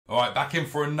Alright, back in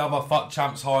for another FUT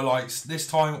Champs highlights. This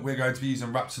time we're going to be using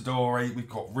Rapsidori. We've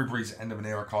got Ribery's end of an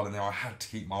era card in there. I had to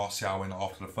keep Martial in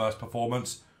after the first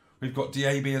performance. We've got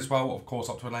Diaby as well, of course,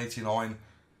 up to an 89.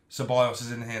 Ceballos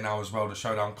is in here now as well, the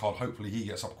showdown card. Hopefully he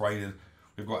gets upgraded.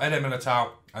 We've got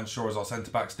Militao and Shaw as our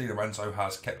centre-backs. Di Lorenzo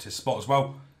has kept his spot as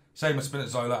well. Same with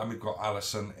Spinazzola, and we've got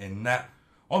Alisson in net.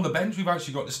 On the bench, we've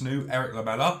actually got this new Eric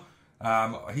Lamela.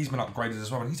 He's been upgraded as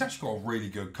well, and he's actually got a really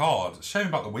good card. Shame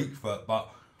about the weak foot, but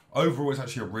overall it's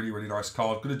actually a really, really nice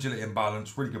card. Good agility and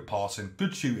balance, really good passing,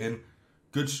 good shooting,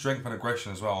 good strength and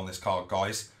aggression as well on this card,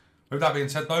 guys. With that being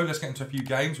said, though, let's get into a few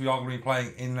games. We are going to be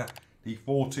playing in the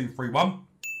 4-2-3-1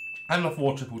 and the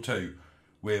 4-2-2-2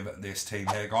 with this team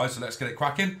here, guys. So let's get it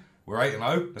cracking. We're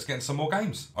 8-0. Let's get into some more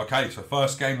games. Okay, so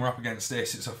first game we're up against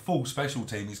this. It's a full special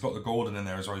team. He's got the Gordon in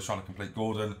there as well. He's trying to complete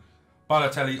Gordon.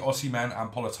 Balotelli, Osimhen, and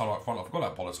Politano up front. I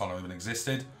forgot that Politano even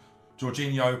existed.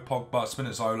 Jorginho, Pogba,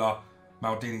 Spinazzola,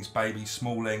 Maldini's baby,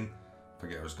 Smalling. I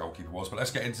forget who his goalkeeper was, but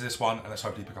let's get into this one and let's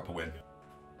hopefully pick up a win.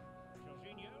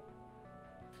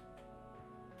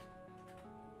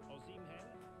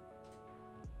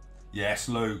 Yes,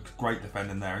 Luke. Great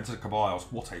defending there. Into the Ceballos.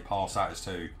 What a pass that is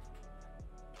too.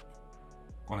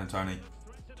 Go on in, Tony.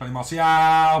 Tony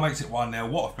Martial makes it 1-0.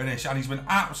 What a finish. And he's been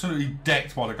absolutely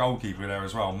decked by the goalkeeper there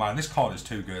as well. Man, this card is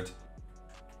too good.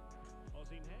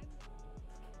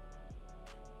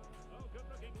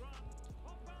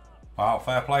 Wow,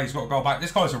 fair play. He's got to go back.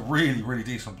 This guy's a really, really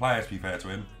decent player, to be fair to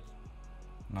him.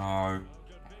 No.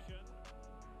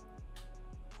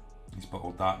 He's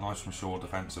bottled that. Nice from Shaw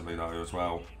defensively, though, as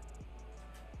well.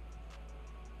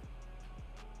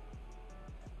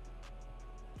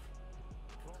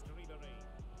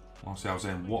 Martial's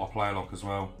in. What a player lock as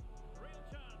well.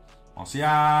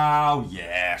 Martial.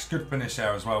 Yes. Good finish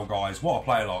there as well, guys. What a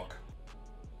player lock.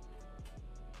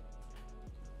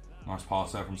 Nice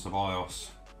pass there from Ceballos.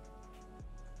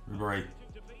 Ribery.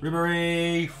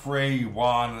 Ribery.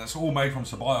 3-1. That's all made from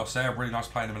Ceballos there. Really nice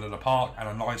play in the middle of the park. And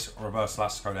a nice reverse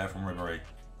Elastico there from Ribery.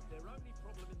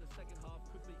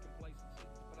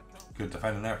 Good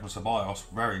defending there from Ceballos.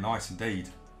 Very nice indeed.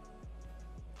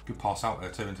 Good pass out there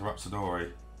too into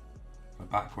Rapsidori.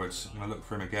 Backwards. I'm going to look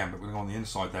for him again, but we're going to go on the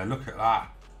inside there. Look at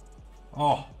that.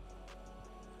 Oh.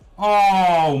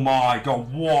 Oh my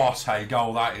God. What a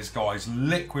goal that is, guys.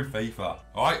 Liquid FIFA.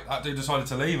 Alright, that dude decided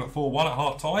to leave at 4-1 at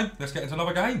half time. Let's get into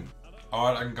another game.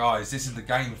 Alright, and guys, this is the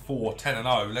game 4,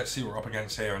 10-0. Let's see what we're up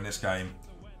against here in this game.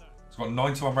 It's got a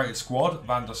 91 rated squad.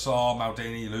 Van der Sar,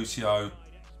 Maldini, Lucio.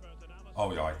 Oh,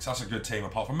 yikes. That's a good team,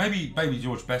 apart from maybe Baby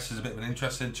George Best is a bit of an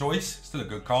interesting choice. Still a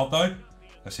good card, though.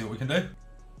 Let's see what we can do.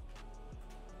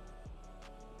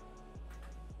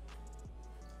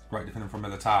 Great defending from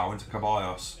Militao into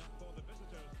Ceballos.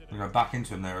 We're going to go back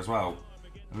into him there as well.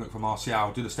 And look for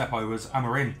Martial. Do the step overs. And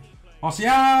we're in. Martial!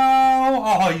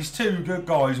 Oh, he's too good,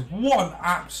 guys. What an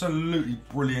absolutely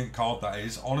brilliant card that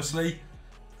is. Honestly,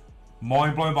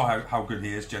 mind blown by how good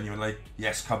he is, genuinely.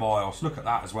 Yes, Ceballos. Look at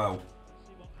that as well.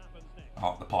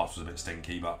 Oh, the pass was a bit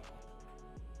stinky, but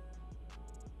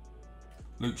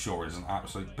Luke Shaw is an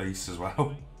absolute beast as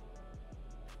well.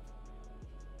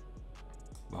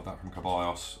 Love that from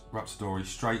Ceballos. Rapsidori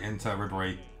straight into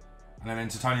Ribery. And then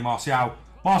into Tony Martial.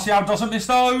 Martial doesn't miss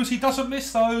those. He doesn't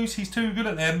miss those. He's too good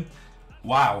at them.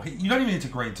 Wow. You don't even need to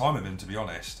green time with him, to be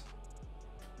honest.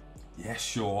 Yes,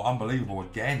 sure. Unbelievable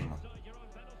again.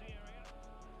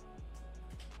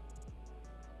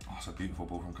 Oh, it's a beautiful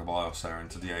ball from Ceballos there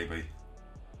into Diaby.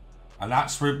 And that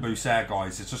sprint boost there,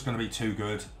 guys, it's just going to be too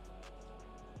good.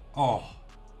 Oh.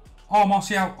 Oh,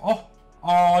 Martial. Oh.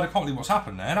 Oh, I can't believe what's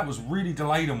happened there. That was really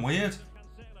delayed and weird.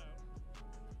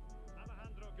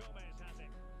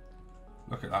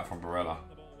 Look at that from Barella.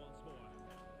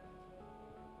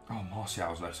 Oh,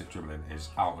 Martial's left stick dribbling is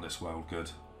out of this world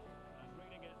good.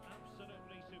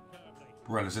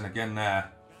 Barella's in again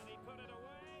there.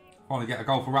 Finally get a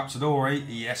goal for Rapsidori.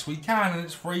 Yes, we can. And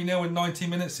it's 3-0 in 90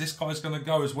 minutes. This guy's going to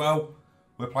go as well.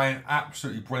 We're playing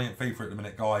absolutely brilliant FIFA at the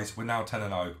minute, guys. We're now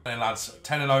 10-0. And lads,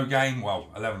 10-0 game. Well,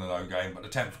 11-0 game, but the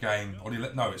 10th game. Or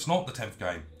no, it's not the 10th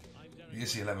game. It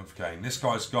is the 11th game. This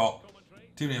guy's got...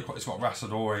 It's got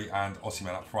Rapsidori and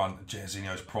Osimhen up front.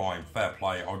 Jorginho's prime. Fair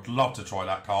play. I would love to try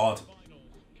that card.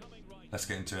 Let's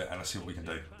get into it and let's see what we can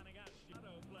do.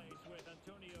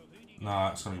 No,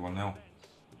 it's going to be 1-0.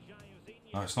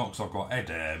 No, it's not because I've got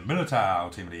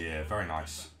Militao, Team of the Year. Very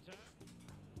nice.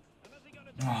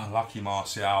 Oh, lucky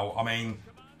Martial. I mean,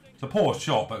 it's a poor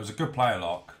shot, but it was a good player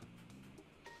lock.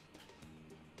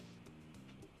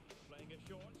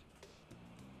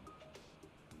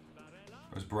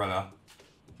 There's Barella.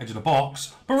 Edge of the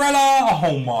box. Barella!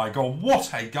 Oh my God,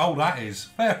 what a goal that is.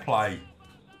 Fair play.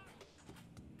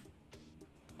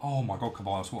 Oh my God,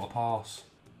 Ceballos, what a pass.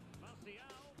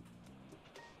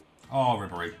 Oh,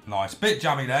 Ribery. Nice. Bit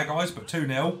jammy there, guys, but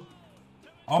 2-0.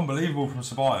 Unbelievable from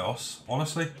Ceballos,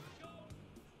 honestly.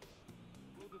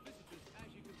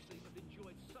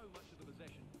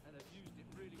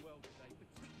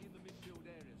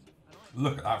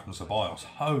 Look at that from Ceballos.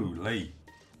 Holy.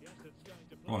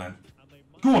 Go on then.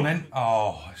 Go on then.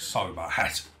 Oh, it's so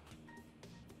bad.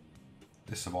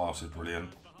 This Ceballos is brilliant.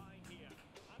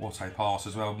 What a pass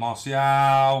as well.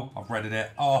 Martial. I've read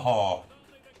it. Oh,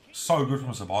 so good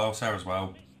from Ceballos there as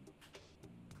well.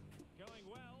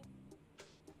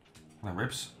 And then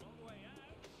ribs.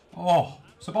 Oh,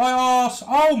 Ceballos.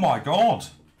 Oh my God.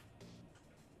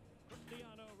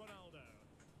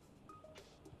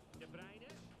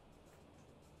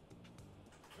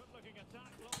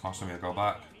 Nice for me to go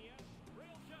back.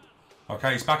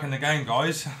 Okay, he's back in the game,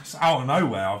 guys. It's out of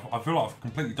nowhere. I feel like I've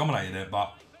completely dominated it,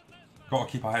 but got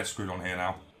to keep our heads screwed on here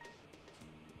now.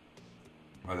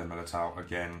 Well then, Militao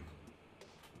again.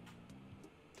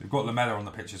 We've got Lamela on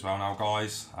the pitch as well now,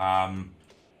 guys.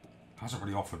 Hasn't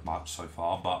really offered much so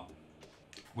far, but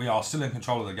we are still in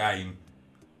control of the game.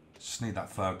 Just need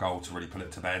that third goal to really put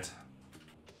it to bed.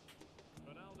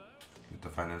 Good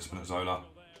defending, Spinazzola.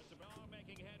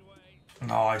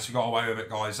 Nice, we got away with it,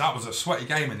 guys. That was a sweaty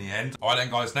game in the end. All right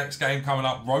then, guys, next game coming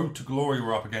up. Road to Glory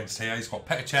we're up against here. He's got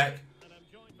Petr Cech,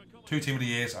 2 Team of the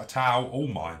Years, a Tau. Oh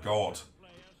my God.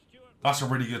 That's a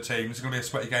really good team. This is going to be a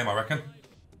sweaty game, I reckon.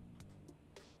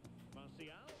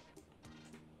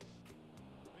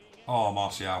 Oh,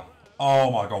 Martial.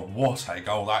 Oh my God, what a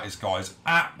goal that is, guys.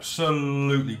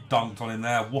 Absolutely dunked on him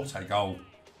there. What a goal.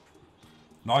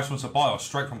 Nice one, Ceballos,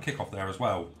 straight from kickoff there as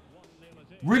well.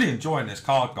 Really enjoying this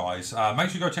card, guys. Make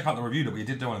sure you go check out the review that we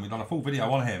did do on him. We've done a full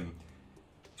video on him.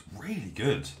 It's really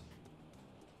good.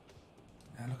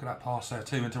 Yeah, look at that pass there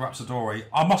too into Rapsodori.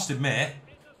 I must admit,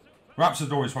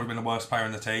 Rapsodori's probably been the worst player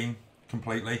in the team.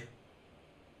 Completely.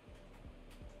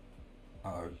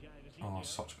 Uh-oh. Oh,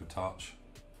 such a good touch.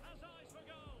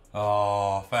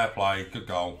 Oh, fair play. Good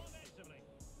goal.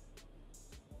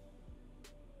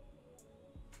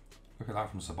 Look at that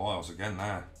from Ceballos again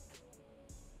there.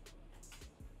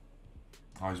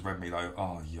 Oh, he's read me though.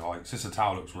 Oh, yikes. This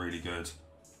Militao looks really good.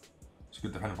 It's a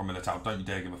good defending from Militao. Don't you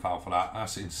dare give a foul for that.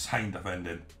 That's insane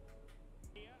defending.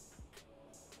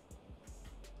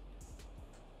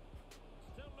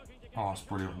 Oh, it's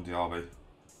brilliant from Diaby.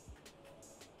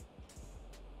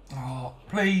 Oh,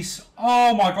 please.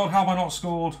 Oh my God, how have I not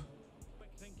scored?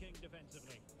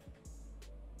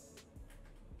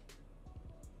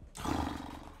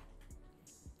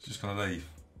 Just going to leave.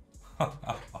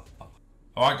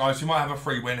 Alright guys, we might have a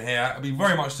free win here. It'll be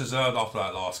very much deserved after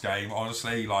that last game.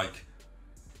 Honestly, like,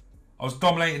 I was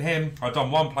dominating him. I'd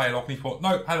done one play off and he thought,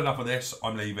 nope, had enough of this,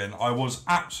 I'm leaving. I was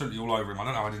absolutely all over him. I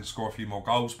don't know, I didn't score a few more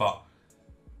goals, but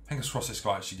fingers crossed this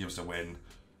guy actually gives a win.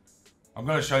 I'm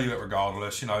going to show you it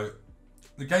regardless. You know,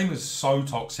 the game is so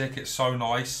toxic, it's so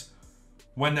nice.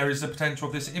 When there is the potential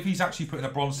of this, if he's actually put in a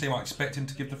bronze team, I expect him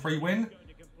to give the free win.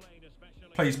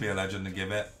 Please be a legend and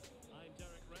give it.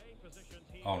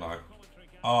 Oh no.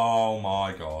 Oh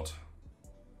my God.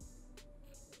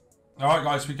 Alright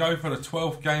guys, we go for the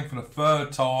 12th game for the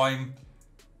 3rd time.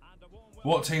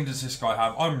 What team does this guy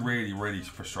have? I'm really, really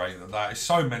frustrated at that. It's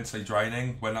so mentally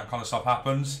draining when that kind of stuff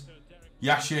happens.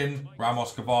 Yashin,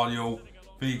 Ramos, Carvalho,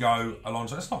 Vigo,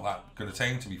 Alonso. It's not that good a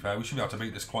team, to be fair. We should be able to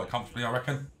beat this quite comfortably, I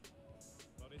reckon.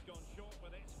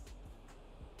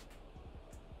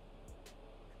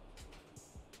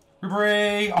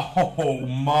 Ribery! Oh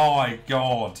my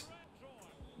God.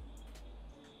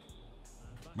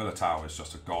 Militao is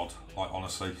just a god. Like,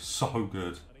 honestly, so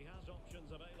good.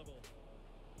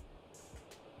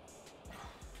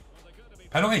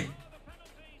 Penalty!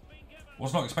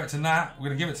 Was not expecting that. We're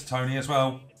going to give it to Tony as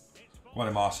well. Well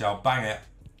in Martial. Bang it.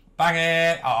 Bang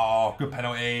it! Oh, good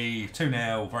penalty.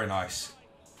 2-0. Very nice.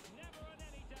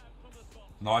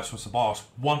 Nice from Ceballos.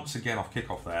 Once again off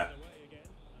kickoff there.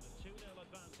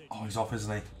 Oh, he's off,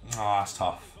 isn't he? Oh, that's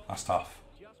tough. That's tough.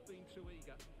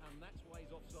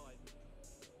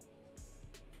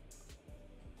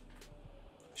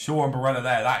 Shaw and Barella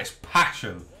there. That is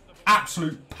passion.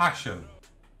 Absolute passion.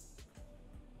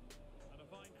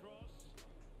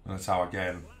 And that's how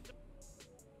again.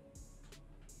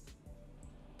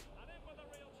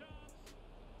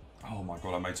 Oh my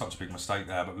God, I made such a big mistake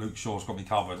there, but Luke Shaw's got me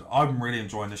covered. I'm really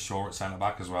enjoying this Shaw at centre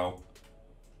back as well.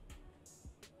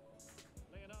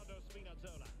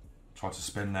 Try to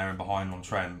spin there and behind on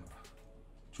Trent.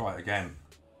 Try it again.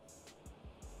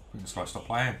 I think this guy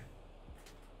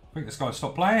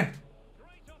stopped playing.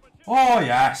 Oh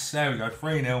yes, there we go.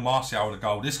 3-0. Martial with a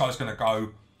goal. This guy's going to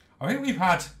go. I think we've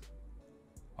had,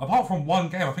 apart from one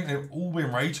game, I think they've all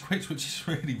been rage quits, which is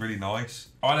really, really nice.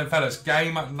 All right then, fellas,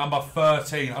 game number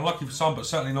 13. Unlucky for some, but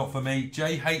certainly not for me.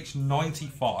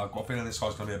 JH95. I've got a feeling this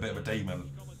guy's going to be a bit of a demon.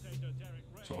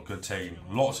 Sort of good team.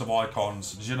 Lots of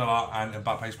icons. Ginola and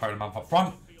Mbappe's playing them up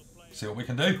front. See what we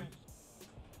can do.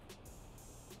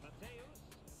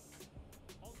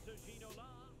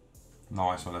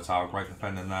 Nice, Militao. Great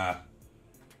defending there.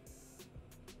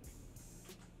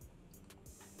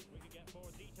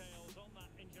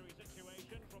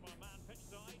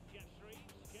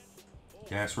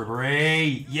 Yes,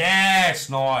 Ribery. Yes,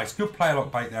 nice. Good play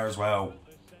lock bait there as well.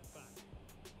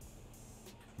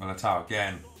 Militao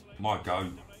again. Might go.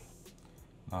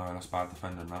 No, that's bad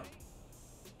defending that.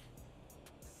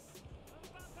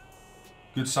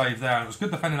 Good save there. And it was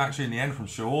good defending actually in the end from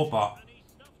Shaw, but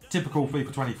typical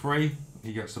FIFA 23.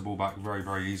 He gets the ball back very,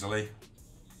 very easily.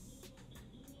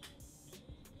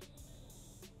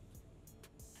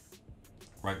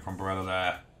 Great from Barella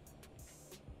there.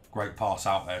 Great pass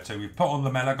out there too. We've put on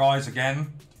Lamela, guys,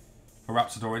 again for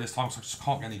Rapsidori this time, so I just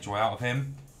can't get any joy out of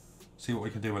him. See what we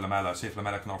can do with Lamela. See if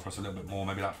Lamela can offer us a little bit more.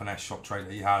 Maybe that finesse shot trait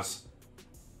that he has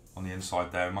on the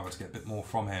inside there. We might be able to get a bit more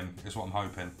from him, is what I'm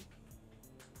hoping.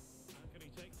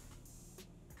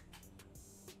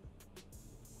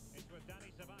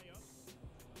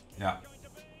 Yeah.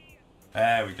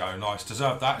 There we go. Nice.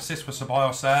 Deserved that. Assist for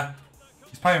Ceballos there.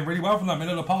 He's playing really well from that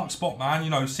middle of the park spot, man. You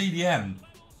know, CDM.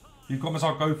 You've got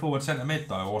myself go forward centre mid,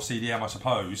 though, or CDM, I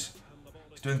suppose.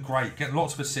 He's doing great. Getting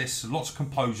lots of assists, lots of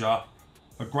composure.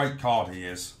 A great card he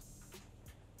is.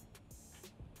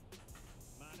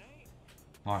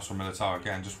 Nice from Militao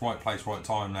again. Just right place, right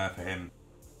time there for him.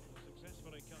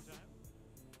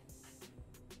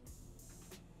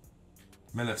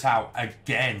 Militao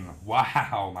again.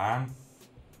 Wow, man.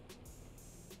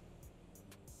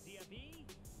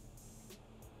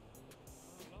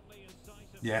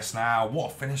 Yes, now.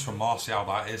 What a finish from Martial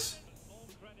that is.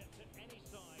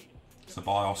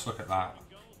 Ceballos, look at that.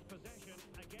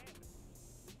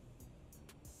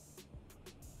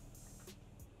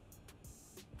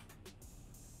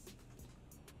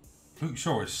 Luke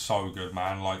Shaw is so good,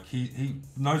 man. Like, he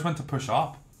knows when to push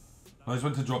up. Knows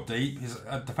when to drop deep. His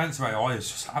defensive AI is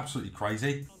just absolutely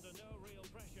crazy.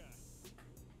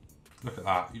 Look at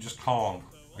that. You just can't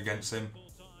against him.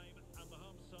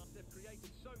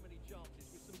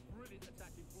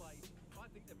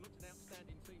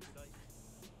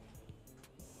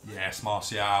 Yes,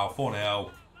 Martial.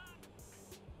 4-0.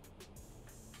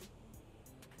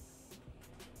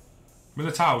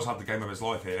 Militao's had the game of his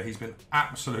life here. He's been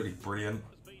absolutely brilliant.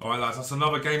 Alright lads, that's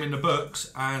another game in the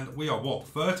books, and we are what,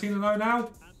 13-0 now?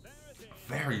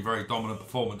 Very, very dominant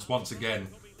performance once again.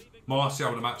 Martial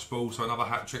with a match ball, so another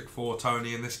hat-trick for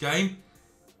Tony in this game.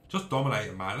 Just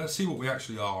dominating, man. Let's see what we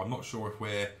actually are. I'm not sure if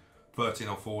we're 13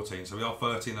 or 14, so we are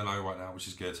 13-0 right now, which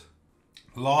is good.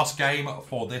 Last game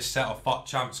for this set of FUT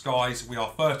champs, guys. We are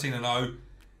 13-0.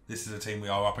 This is the team we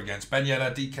are up against. Ben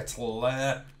Yedder, D.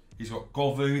 Kettler. He's got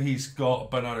Govu, he's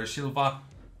got Bernardo Silva,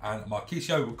 and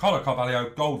Marquisio, Ricardo Carvalho,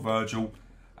 Gold Virgil,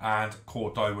 and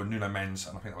Cordoba, Nuno Mendes,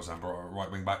 and I think that was a right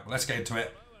wing back. But let's get into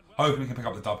it. Hopefully we can pick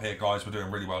up the dub here, guys. We're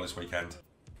doing really well this weekend.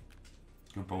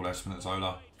 Good ball there,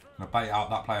 Spinazzola. Gonna bait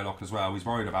out that player lock as well. He's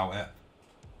worried about it.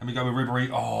 Let me go with Ribery.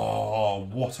 Oh,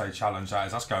 what a challenge that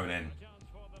is. That's going in.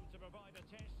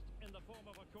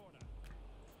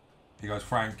 Here goes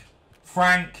Frank.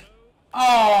 Frank!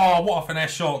 Oh, what a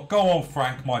finesse shot. Go on,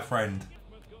 Frank, my friend.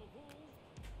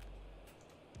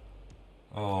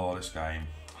 Oh, this game.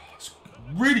 It's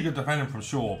really good defending from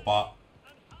Shaw, but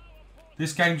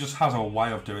this game just has a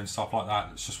way of doing stuff like that.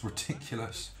 It's just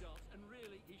ridiculous.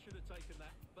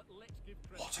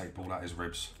 What a ball that is,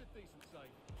 Ribs.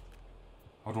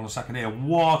 Hold on a second here.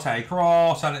 What a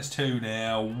cross, and it's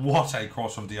 2-0. What a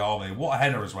cross from Diaby. What a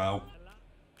header as well.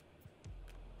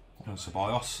 On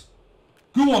Ceballos.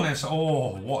 Go on this.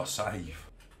 Oh, what a save.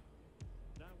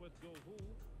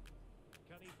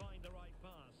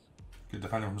 Good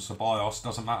defending from Ceballos.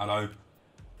 Doesn't matter though.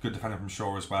 Good defending from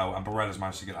Shaw as well. And Barella's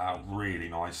managed to get that out really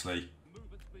nicely.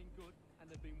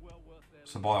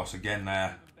 Ceballos again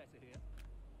there.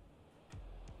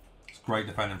 It's great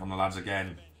defending from the lads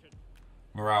again.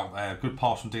 We're out there. Good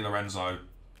pass from Di Lorenzo.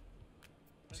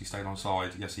 Has he stayed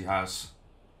onside? Yes, he has.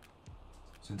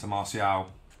 It's into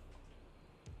Martial.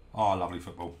 Oh, lovely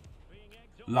football.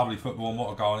 Lovely football, and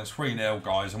what a goal. And it's 3-0,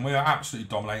 guys. And we are absolutely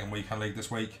dominating Weekend League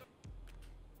this week.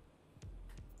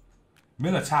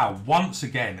 Militao, once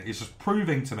again, is just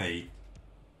proving to me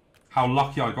how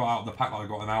lucky I got out of the pack that I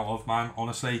got him out of, man.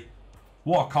 Honestly,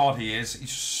 what a card he is.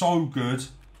 He's so good.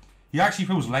 He actually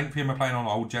feels lengthy when we're playing on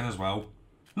old gen as well.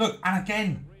 Look, and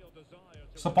again,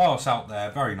 Ceballos out there,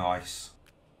 very nice.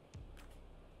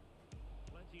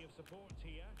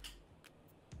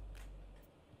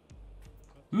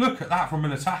 Look at that from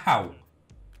Militao.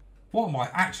 What am I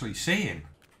actually seeing?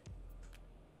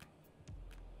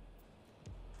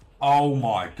 Oh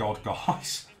my god,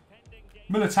 guys.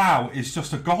 Militao is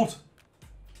just a god.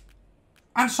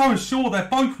 And so is Shaw. They're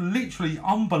both literally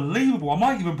unbelievable. I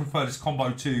might even prefer this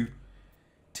combo to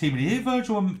Team of the Year,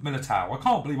 Virgil and Militao. I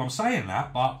can't believe I'm saying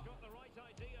that, but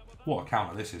what a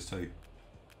counter this is too.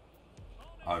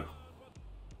 Oh.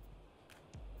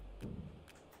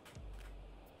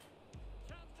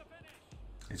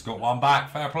 He's got one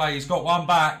back. Fair play. He's got one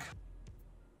back.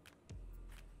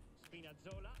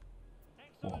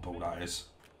 What a ball that is.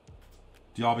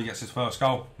 Diaby gets his first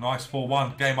goal. Nice,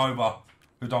 4-1. Game over.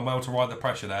 We've done well to ride the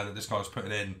pressure there that this guy's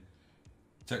putting in.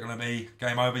 Is it going to be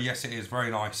game over? Yes, it is. Very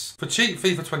nice. For cheap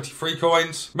FIFA 23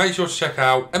 coins, make sure to check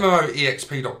out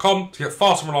MMOEXP.com to get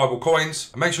fast and reliable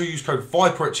coins. And make sure you use code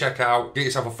VIPER at checkout. Get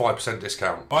yourself a 5%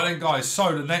 discount. Right then, guys.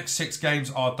 So the next 6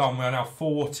 games are done. We are now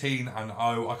 14-0.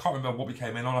 I can't remember what we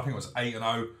came in on. I think it was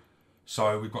 8-0.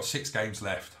 So we've got 6 games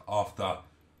left after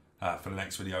for the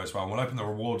next video as well. We'll open the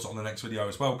rewards on the next video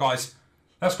as well, guys.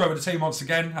 Let's go over the team once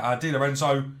again. Di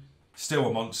Lorenzo, still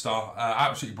a monster.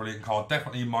 Absolutely brilliant card.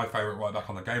 Definitely my favourite right back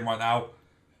on the game right now.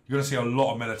 You're going to see a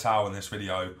lot of Militao in this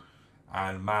video.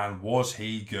 And man, was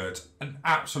he good. An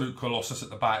absolute colossus at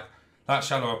the back. That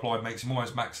shadow applied makes him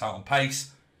almost maxed out on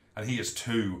pace. And he is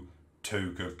too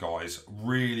good, guys.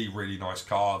 Really, really nice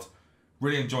card.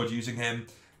 Really enjoyed using him.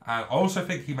 And I also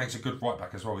think he makes a good right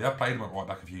back as well. We have played him at right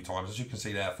back a few times. As you can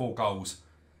see there, 4 goals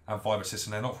and 5 assists.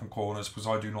 And they're not from corners because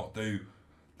I do not do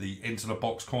the into the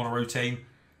box corner routine.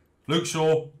 Luke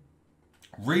Shaw,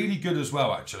 really good as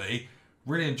well, actually.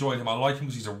 Really enjoyed him. I like him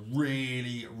because he's a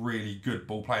really, really good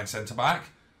ball-playing centre-back.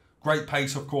 Great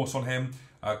pace, of course, on him.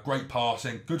 Great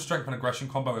passing. Good strength and aggression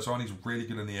combo as well, and he's really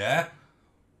good in the air.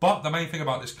 But the main thing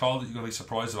about this card that you're going to be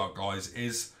surprised about, guys,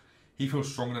 is he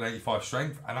feels stronger than 85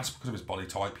 strength, and that's because of his body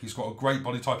type. He's got a great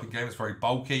body type in game. It's very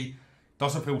bulky.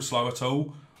 Doesn't feel slow at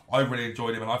all. I really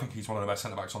enjoyed him, and I think he's one of the best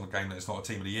centre-backs on the game that is not a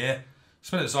Team of the Year.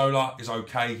 Spinazzola is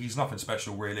okay. He's nothing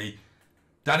special, really.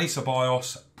 Danny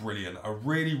Ceballos, brilliant. A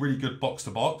really, really good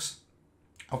box-to-box.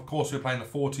 Of course, we're playing the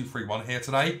 4-2-3-1 here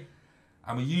today.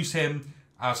 And we use him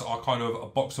as our kind of a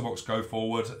box-to-box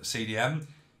go-forward CDM.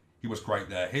 He was great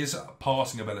there. His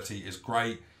passing ability is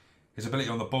great. His ability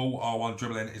on the ball, R1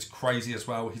 dribbling, is crazy as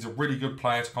well. He's a really good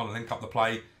player to kind of link up the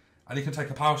play. And he can take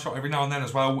a power shot every now and then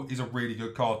as well. He's a really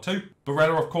good card too.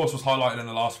 Barella, of course, was highlighted in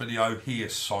the last video. He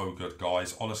is so good,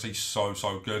 guys. Honestly, so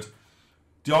good.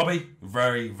 Diaby,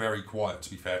 very, very quiet, to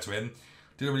be fair to him.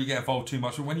 Didn't really get involved too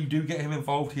much. But when you do get him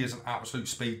involved, he is an absolute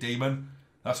speed demon.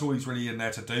 That's all he's really in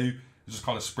there to do. Just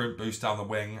kind of sprint boost down the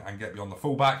wing and get beyond the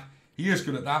fullback. He is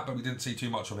good at that, but we didn't see too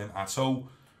much of him at all.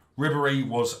 Ribery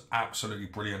was absolutely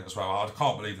brilliant as well. I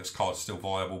can't believe this card's still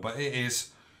viable, but it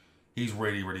is. He's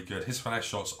really, really good. His finesse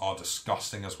shots are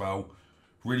disgusting as well.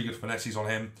 Really good finesses on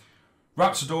him.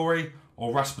 Raspadori,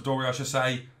 I should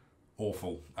say,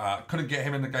 awful. Couldn't get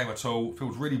him in the game at all.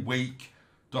 Feels really weak.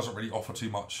 Doesn't really offer too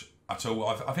much at all.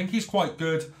 I think he's quite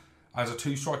good as a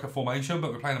 2-striker formation,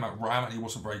 but we're playing him at Ram and he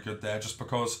wasn't very good there just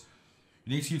because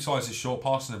you need to utilise his short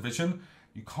passing and vision.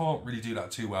 You can't really do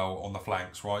that too well on the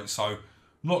flanks, right? So,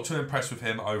 not too impressed with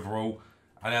him overall.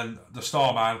 And then the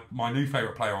star man, my new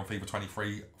favourite player on FIFA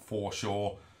 23, for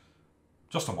sure.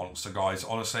 Just a monster, guys.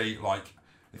 Honestly, like,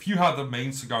 if you had the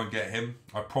means to go and get him,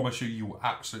 I promise you, you will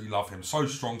absolutely love him. So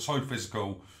strong, so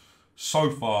physical, so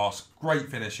fast, great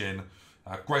finishing,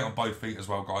 great on both feet as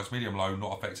well, guys. Medium low,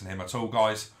 not affecting him at all,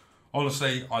 guys.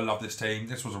 Honestly, I love this team.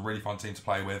 This was a really fun team to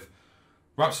play with.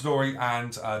 Raspadori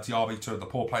and Diaby, 2 of the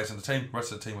poor players in the team. The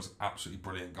rest of the team was absolutely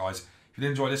brilliant, guys. If you did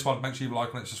enjoy this one, make sure you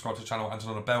like on it, subscribe to the channel, and turn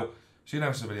on the bell. See you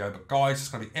next video. But guys, it's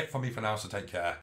going to be it for me for now, so take care.